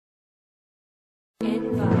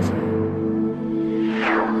Welcome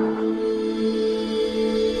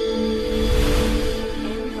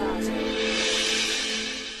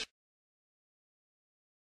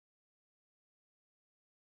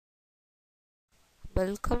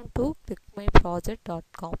to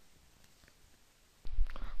ClickMyProject.com.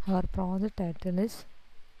 Our project title is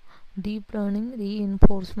Deep Learning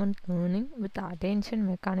Reinforcement Learning with Attention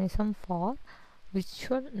Mechanism for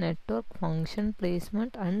Visual Network Function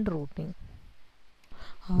Placement and Routing.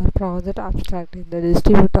 Our project abstract is the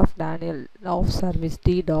distribute of Daniel of service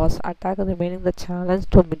DDoS attack remaining the challenge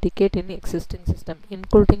to mitigate any existing system,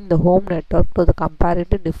 including the home network to the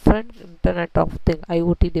comparatively different Internet of Things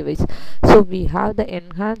IoT device. So we have the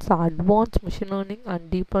enhanced advanced machine learning and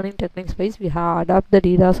deep learning techniques wise we have adopted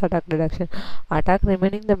the DDoS attack detection. Attack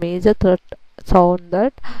remaining the major threat on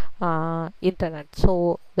that internet.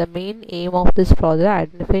 So the main aim of this project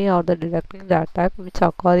identifying or the detecting the attack which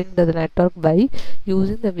occurring to the network by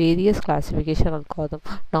using the various classification algorithm.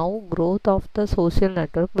 Now growth of the social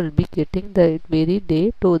network will be getting the very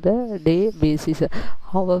day to the day basis.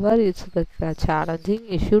 However, it's the challenging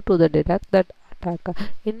issue to the detect that attack.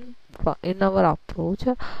 In our approach,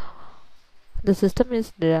 the system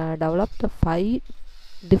is developed 5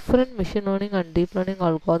 different machine learning and deep learning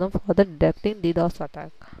algorithm for the detecting DDoS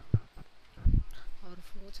attack. Our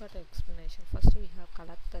flowchart explanation. First, we have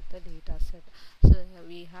collected the data set. So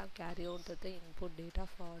we have carried out the input data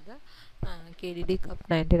for the KDD Cup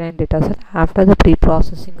 99 data set. After the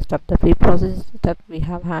pre-processing step, we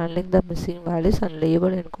have handling the missing values and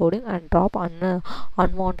label encoding and drop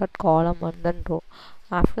unwanted column and then row.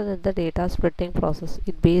 After that, the data splitting process,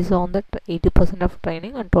 it based on the 80% of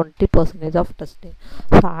training and 20% of testing.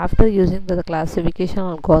 So after using the classification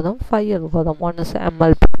algorithm, 5 algorithm, one is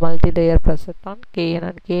MLP multi-layer preset on KN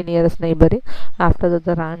and K nearest neighboring. After that,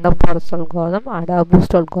 the random forest algorithm, ADA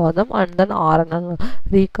boost algorithm, and then RNN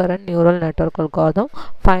recurrent neural network algorithm.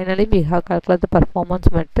 Finally, we have calculated the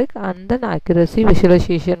performance metric and then accuracy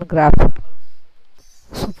visualization graph.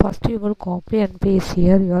 So first you will copy and paste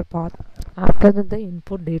here your path. After that, the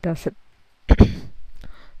input data set.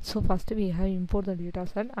 So first we have import the data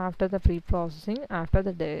set after the pre-processing, after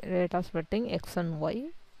the data splitting x and y,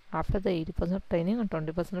 after the 80% training and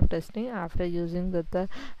 20% of testing, after using the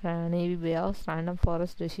Navy Bayes random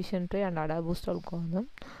forest decision tree and ADA boost algorithm.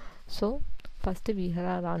 So first we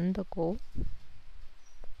have run the code.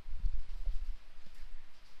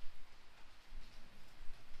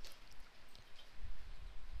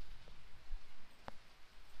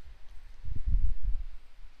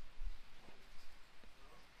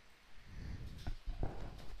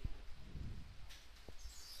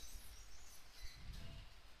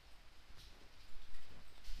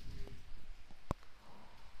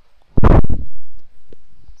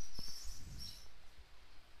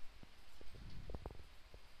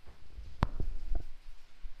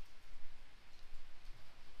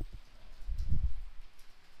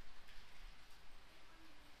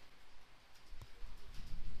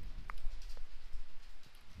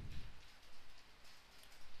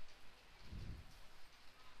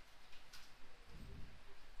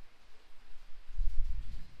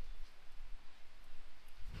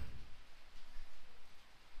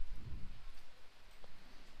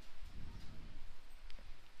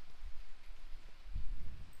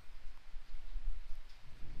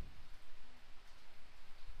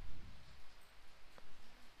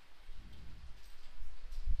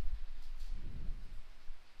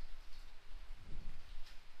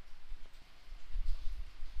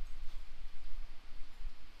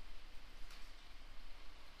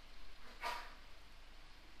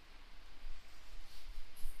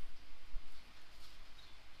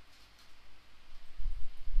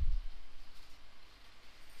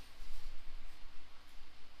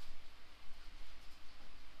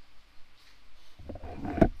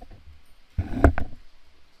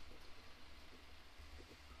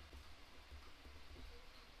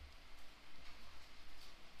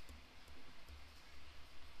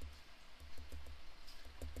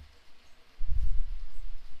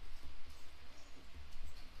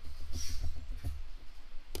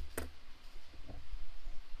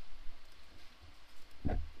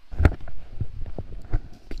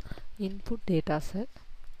 Input data set.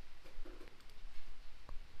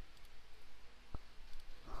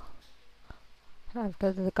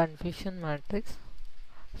 After the confusion matrix,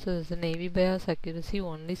 so the Navy Bayes accuracy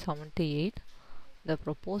only 78. The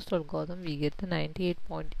proposed algorithm we get the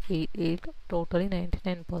 98.88, totally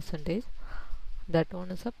 99%. That one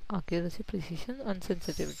is up accuracy, precision and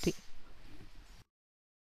sensitivity.